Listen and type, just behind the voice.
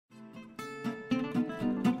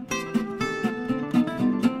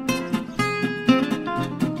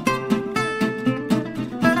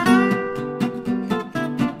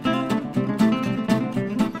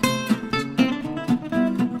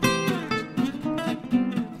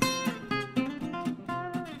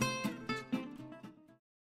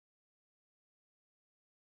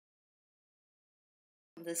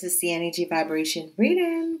This is the energy vibration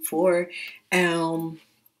reading um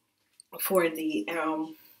for the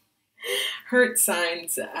Heart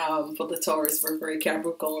signs for the Taurus, Virgo,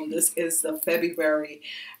 Capricorn. This is the February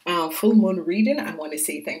full moon reading. I want to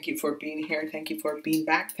say thank you for being here. Thank you for being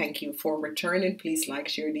back. Thank you for returning. Please like,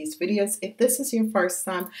 share these videos. If this is your first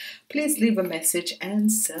time, please leave a message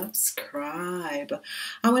and subscribe.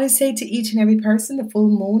 I want to say to each and every person, the full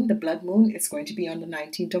moon, the blood moon, is going to be on the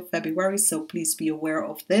 19th of February. So please be aware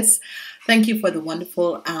of this. Thank you for the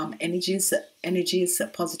wonderful energies,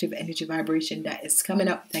 positive energy vibration that is coming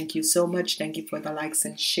up. Thank you so much. Thank you for the likes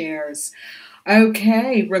and shares.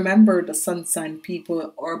 Okay, remember the sun sign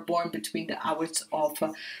people are born between the hours of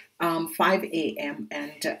 5 a.m.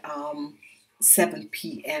 and 7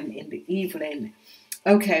 p.m. in the evening.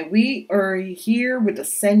 Okay, we are here with the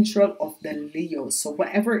central of the Leos. So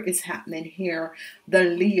whatever is happening here, the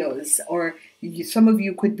Leos, or some of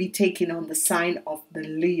you could be taking on the sign of the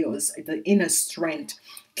Leos, the inner strength.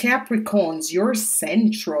 Capricorns, you're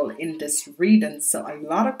central in this reading. So a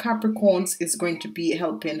lot of Capricorns is going to be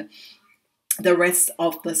helping the rest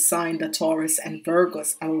of the sign, the Taurus and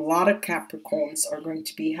Virgos. A lot of Capricorns are going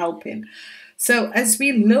to be helping. So as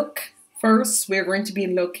we look, first, we're going to be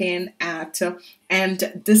looking at,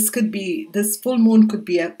 and this full moon could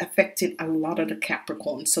be affecting a lot of the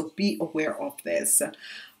Capricorn, so be aware of this.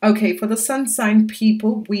 Okay, for the sun sign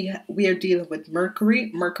people, we are dealing with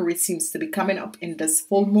Mercury. Mercury seems to be coming up in this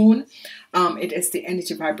full moon. It is the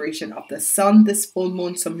energy vibration of the sun, this full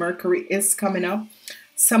moon, so Mercury is coming up.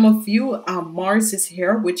 Some of you, Mars is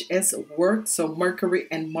here, which is work. So Mercury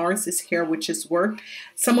and Mars is here, which is work.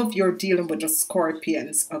 Some of you are dealing with the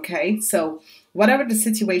Scorpions, okay? So whatever the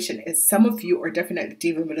situation is, some of you are definitely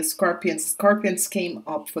dealing with the Scorpions. Scorpions came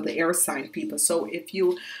up for the air sign people. So if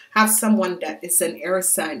you have someone that is an air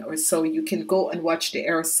sign or so, you can go and watch the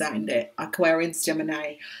air sign, the Aquarians,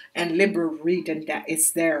 Gemini, and Libra reading that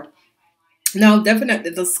is there. Now, definitely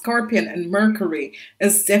the Scorpion and Mercury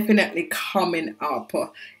is definitely coming up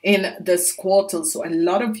in this quarter. So a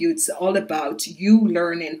lot of you, it's all about you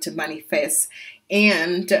learning to manifest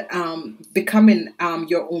and becoming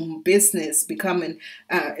your own business,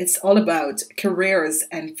 it's all about careers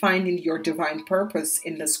and finding your divine purpose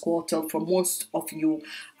in this quarter for most of you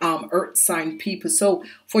earth sign people. So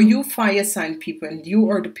for you fire sign people, and you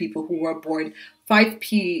are the people who were born 5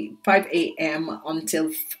 a.m.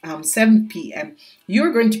 until 7 p.m.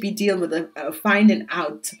 You're going to be dealing with finding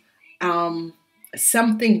out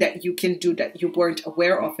something that you can do that you weren't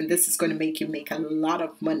aware of, and this is going to make you make a lot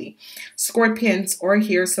of money. Scorpions are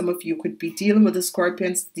here. Some of you could be dealing with the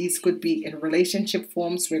Scorpions. These could be in relationship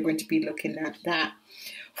forms. We're going to be looking at that.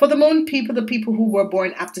 For the moon people, the people who were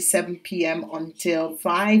born after 7 p.m. until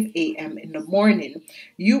 5 a.m. in the morning,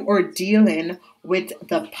 you are dealing with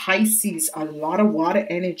the Pisces, a lot of water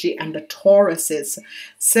energy, and the Tauruses.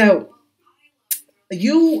 So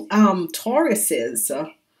you Tauruses,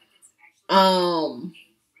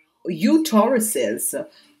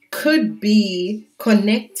 could be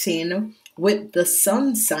connecting with the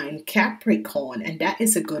sun sign Capricorn, and that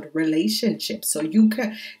is a good relationship. So you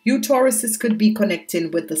Tauruses could be connecting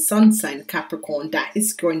with the sun sign Capricorn. That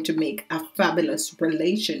is going to make a fabulous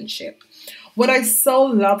relationship. What I so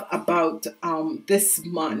love about this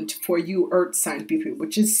month for you earth sign people,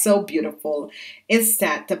 which is so beautiful, is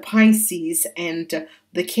that the Pisces and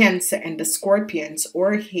the Cancer and the Scorpions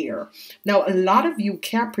are here. Now, a lot of you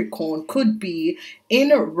Capricorn could be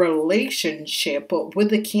in a relationship with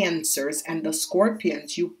the Cancers and the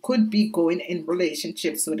Scorpions. You could be going in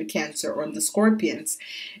relationships with the Cancer or the Scorpions,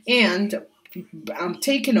 and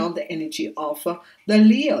taking on the energy of the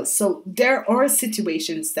Leos. So there are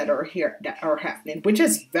situations that are here that are happening, which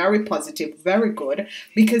is very positive, very good,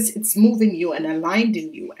 because it's moving you and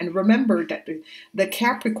aligning you. And remember that the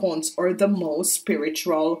Capricorns are the most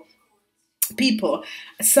spiritual people.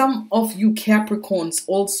 Some of you Capricorns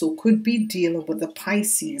also could be dealing with the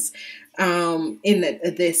Pisces in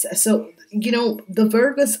this. So you know, the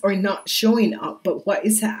Virgos are not showing up, but what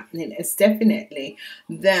is happening is definitely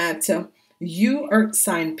that you earth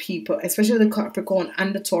sign people, especially the Capricorn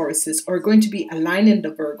and the Tauruses, are going to be aligning the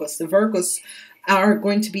Virgos. The Virgos are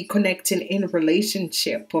going to be connecting in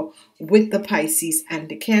relationship with the Pisces and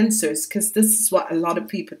the Cancers, because this is what a lot of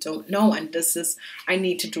people don't know, and this is, I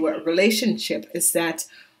need to do a relationship, is that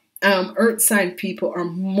earth sign people are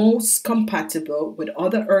most compatible with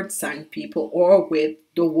other earth sign people or with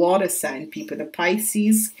the water sign people, the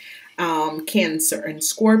Pisces, Cancer, and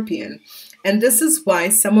Scorpion. And this is why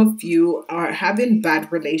some of you are having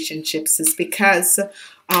bad relationships, is because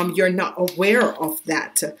you're not aware of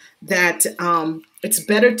that, it's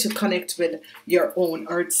better to connect with your own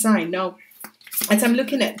earth sign. Now, as I'm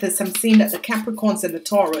looking at this, I'm seeing that the Capricorns and the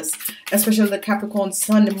Taurus, especially the Capricorn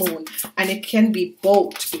Sun and Moon, and it can be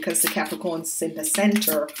both because the Capricorn's in the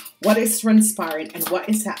center. What is transpiring and what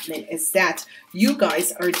is happening is that you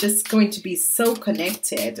guys are just going to be so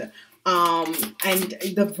connected. And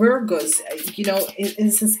the Virgos, you know,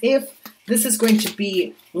 it's as if this is going to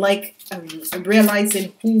be like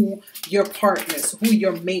realizing who your partners, who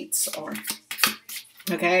your mates are.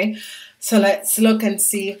 Okay, so let's look and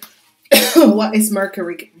see what is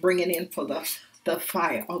Mercury bringing in for the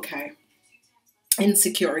fire. Okay,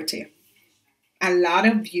 insecurity. A lot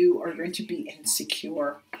of you are going to be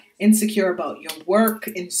insecure about your work,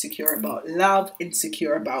 insecure about love,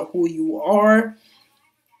 insecure about who you are.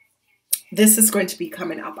 This is going to be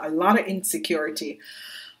coming up. A lot of insecurity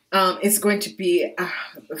is going to be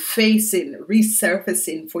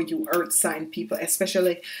resurfacing for you earth sign people,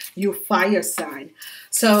 especially you fire sign.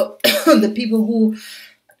 So the people who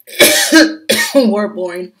were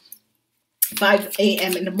born 5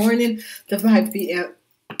 a.m. in the morning to 5 p.m.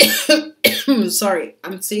 Sorry,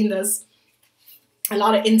 I'm seeing this. A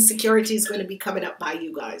lot of insecurity is going to be coming up by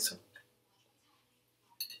you guys.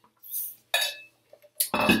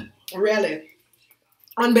 Really.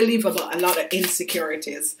 Unbelievable. A lot of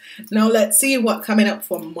insecurities. Now let's see what coming up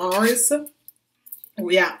for Mars.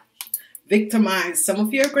 Yeah. Victimized. Some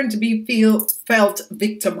of you are going to be felt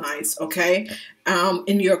victimized, okay,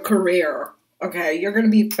 in your career. Okay, you're going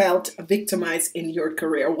to be felt victimized in your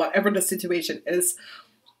career, whatever the situation is.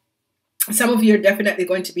 Some of you are definitely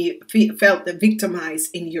going to be felt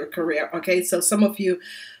victimized in your career. Okay, so some of you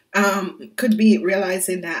could be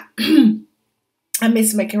realizing that I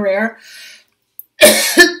miss my career.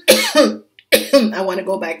 I want to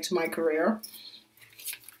go back to my career.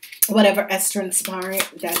 Whatever is transpiring,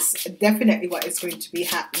 that's definitely what is going to be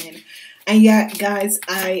happening. And yeah, guys,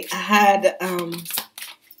 I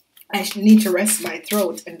need to rest my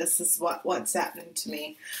throat, and this is what's happening to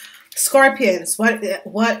me. Scorpions, what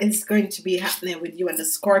is going to be happening with you and the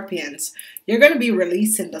Scorpions? You're going to be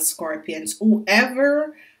releasing the Scorpions,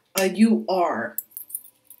 whoever you are,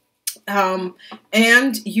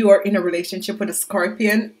 and you are in a relationship with a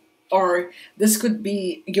Scorpion, or this could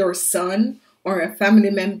be your son or a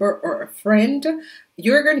family member or a friend.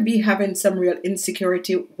 You're going to be having some real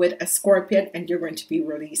insecurity with a Scorpion, and you're going to be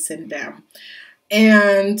releasing them.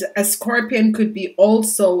 And a Scorpion could be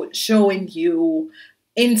also showing you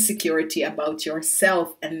insecurity about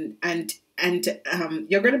yourself, and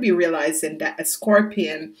you're going to be realizing that a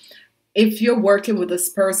Scorpion, if you're working with this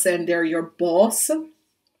person, they're your boss,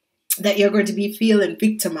 that you're going to be feeling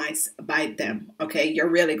victimized by them. Okay, you're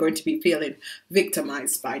really going to be feeling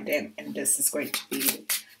victimized by them, and this is going to be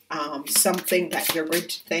something that you're going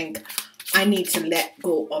to think, I need to let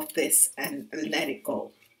go of this and let it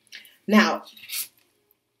go. Now,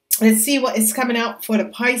 let's see what is coming out for the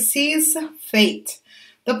Pisces. Fate.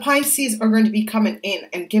 The Pisces are going to be coming in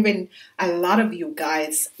and giving a lot of you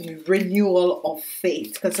guys renewal of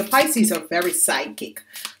faith, because the Pisces are very psychic.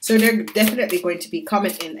 So they're definitely going to be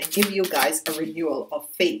coming in and give you guys a renewal of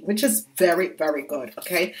faith, which is very, very good.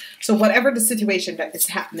 Okay. So whatever the situation that is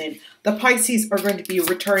happening, the Pisces are going to be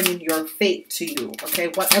returning your faith to you. Okay.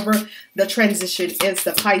 Whatever the transition is,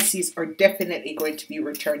 the Pisces are definitely going to be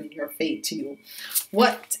returning your faith to you.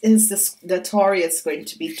 What is the Taurus going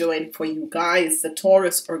to be doing for you guys? The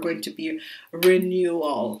Taurus are going to be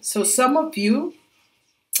renewal. So some of you,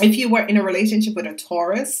 if you were in a relationship with a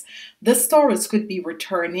Taurus, this Taurus could be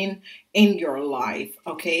returning in your life.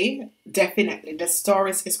 Okay, definitely this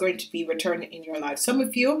Taurus is going to be returning in your life. Some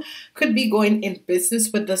of you could be going in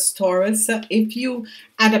business with this Taurus. If you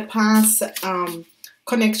had a past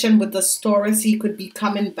connection with this Taurus, he could be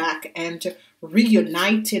coming back and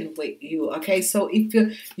reuniting with you. Okay, so if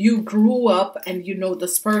you grew up and you know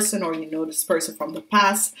this person, or you know this person from the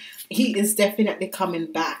past, he is definitely coming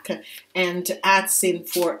back and asking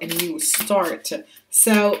for a new start.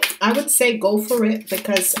 So I would say go for it,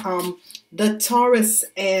 because the Tauruses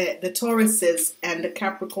and the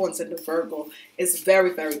Capricorns and the Virgo is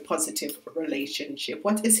very, very positive relationship.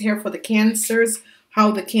 What is here for the Cancers?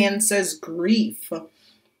 How the Cancers grief.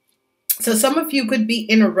 So some of you could be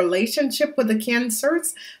in a relationship with the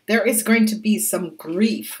Cancers. There is going to be some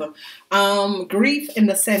grief. Grief in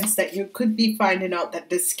the sense that you could be finding out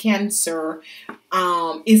that this Cancer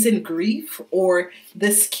is in grief, or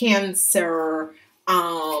this Cancer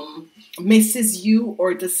misses you,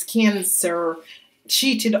 or this Cancer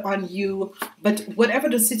cheated on you. But whatever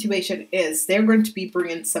the situation is, they're going to be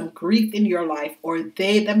bringing some grief in your life, or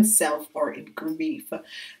they themselves are in grief.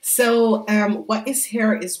 So what is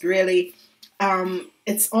here is really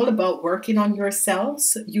it's all about working on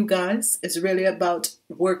yourselves, you guys. It's really about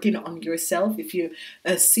working on yourself. If you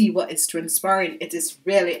see what is transpiring, it is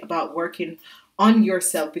really about working on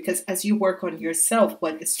yourself, because as you work on yourself,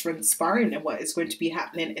 what is transpiring and what is going to be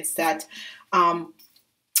happening is that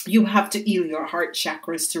you have to heal your heart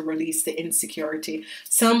chakras to release the insecurity.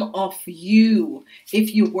 Some of you,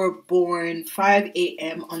 if you were born 5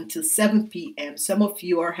 a.m. until 7 p.m., some of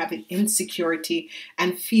you are having insecurity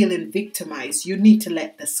and feeling victimized. You need to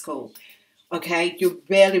let this go. Okay, you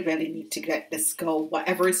really, really need to let this go.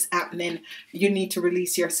 Whatever is happening, you need to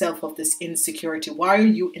release yourself of this insecurity. Why are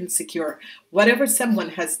you insecure? Whatever someone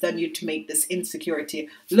has done you to make this insecurity,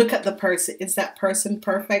 look at the person. Is that person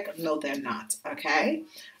perfect? No, they're not. Okay.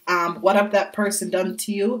 What have that person done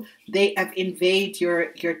to you? They have invaded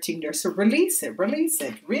your thing there. So release it,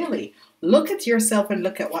 really. Look at yourself and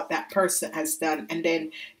look at what that person has done. And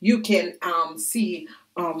then you can see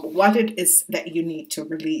what it is that you need to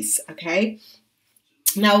release, okay?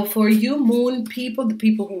 Now, for you moon people, the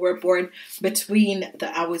people who were born between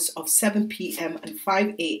the hours of 7 p.m. and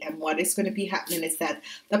 5 a.m., what is going to be happening is that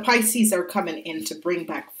the Pisces are coming in to bring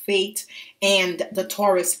back faith, and the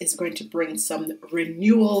Taurus is going to bring some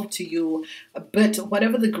renewal to you. But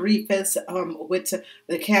whatever the grief is with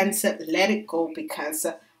the Cancer, let it go, because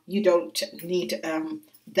you don't need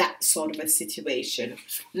that sort of a situation.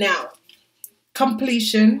 Now,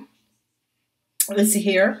 completion. Let's see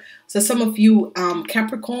here. So some of you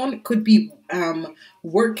Capricorn could be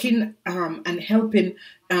working and helping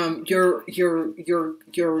your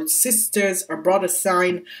sisters or brother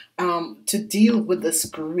sign to deal with this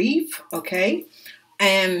grief, okay?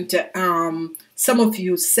 And some of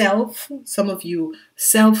you self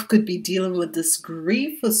could be dealing with this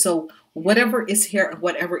grief. So whatever is here and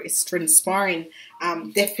whatever is transpiring,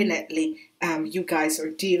 definitely you guys are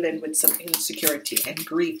dealing with some insecurity and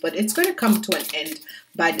grief, but it's going to come to an end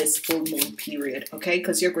by this full moon period, okay?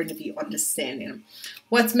 Because you're going to be understanding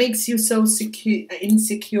what makes you so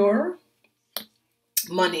insecure.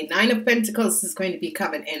 Money. 9 of Pentacles is going to be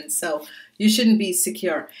coming in, so you shouldn't be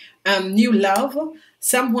secure. New love.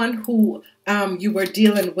 Someone who you were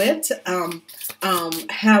dealing with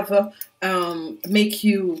have make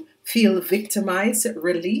you feel victimized.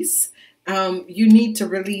 Release. You need to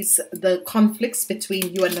release the conflicts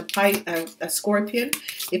between you and a Scorpion.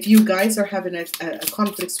 If you guys are having a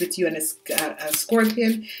conflicts with you and a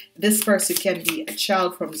Scorpion, this person can be a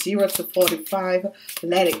child from 0 to 45.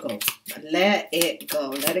 Let it go. Let it go.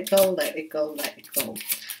 Let it go. Let it go. Let it go.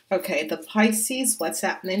 Okay, the Pisces, what's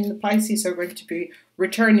happening? The Pisces are going to be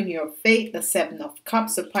returning your faith. The 7 of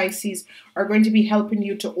Cups. The Pisces are going to be helping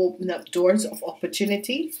you to open up doors of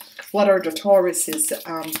opportunity. What are the Tauruses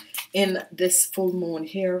in this full moon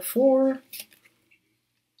here for?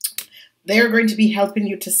 They're going to be helping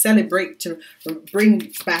you to celebrate, to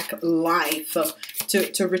bring back life,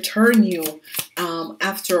 to return you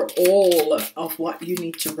after all of what you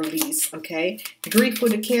need to release, okay? Grief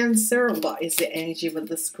with the Cancer. What is the energy with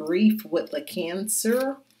this grief with the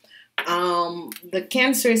Cancer? The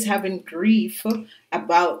Cancer is having grief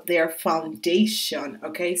about their foundation,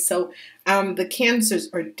 okay? So the Cancers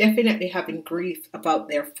are definitely having grief about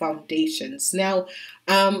their foundations. Now,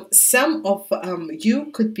 some of you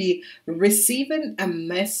could be receiving a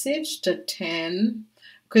message. The 10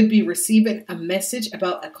 could be receiving a message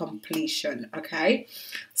about a completion, okay?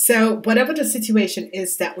 So whatever the situation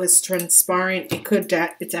is that was transpiring, it could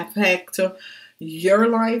affect your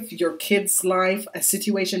life, your kids' life, a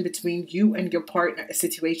situation between you and your partner, a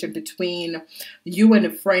situation between you and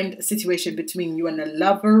a friend, a situation between you and a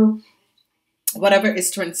lover. Whatever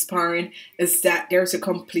is transpiring is that there's a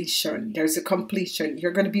completion. There's a completion.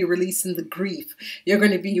 You're going to be releasing the grief. You're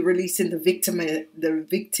going to be releasing the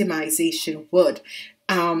victimization wood.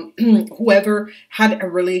 Whoever had a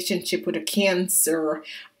relationship with a Cancer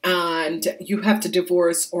and you have to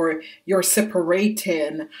divorce or you're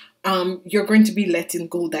separating, you're going to be letting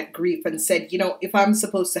go that grief and said, you know, if I'm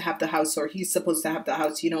supposed to have the house or he's supposed to have the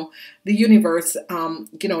house, you know, the universe,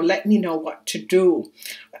 you know, let me know what to do.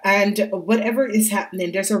 And whatever is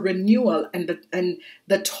happening, there's a renewal, and the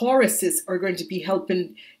Tauruses are going to be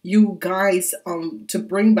helping you guys to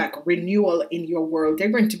bring back renewal in your world. They're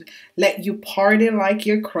going to let you party like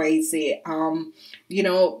you're crazy. You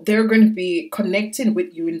know, they're going to be connecting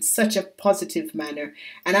with you in such a positive manner.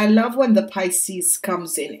 And I love when the Pisces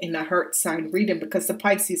comes in a heart sign reading, because the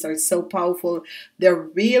Pisces are so powerful. They're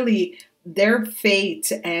really, their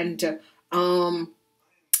fate, and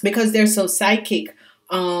because they're so psychic,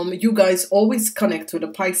 you guys always connect with the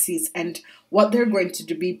Pisces, and what they're going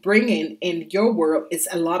to be bringing in your world is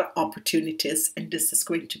a lot of opportunities, and this is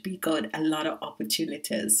going to be good. A lot of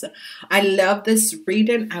opportunities. I love this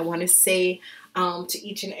reading. I want to say to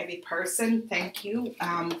each and every person, thank you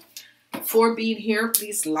for being here.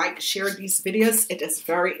 Please like, share these videos. It is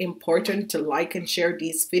very important to like and share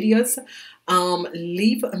these videos.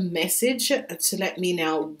 Leave a message to let me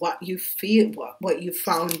know what you feel, what you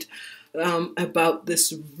found about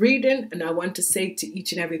this reading. And I want to say to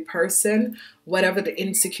each and every person, whatever the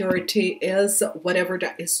insecurity is, whatever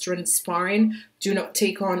that is transpiring, do not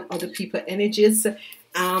take on other people's energies.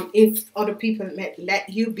 If other people let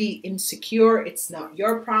you be insecure, it's not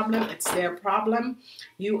your problem, it's their problem.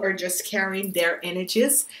 You are just carrying their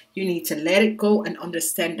energies. You need to let it go and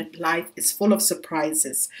understand that life is full of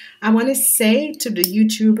surprises. I want to say to the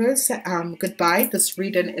YouTubers, goodbye. This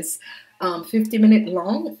reading is 50-minute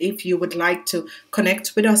long. If you would like to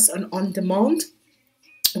connect with us on demand,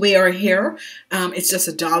 we are here. It's just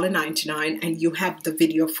 $1.99, and you have the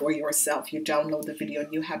video for yourself. You download the video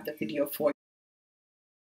and you have the video for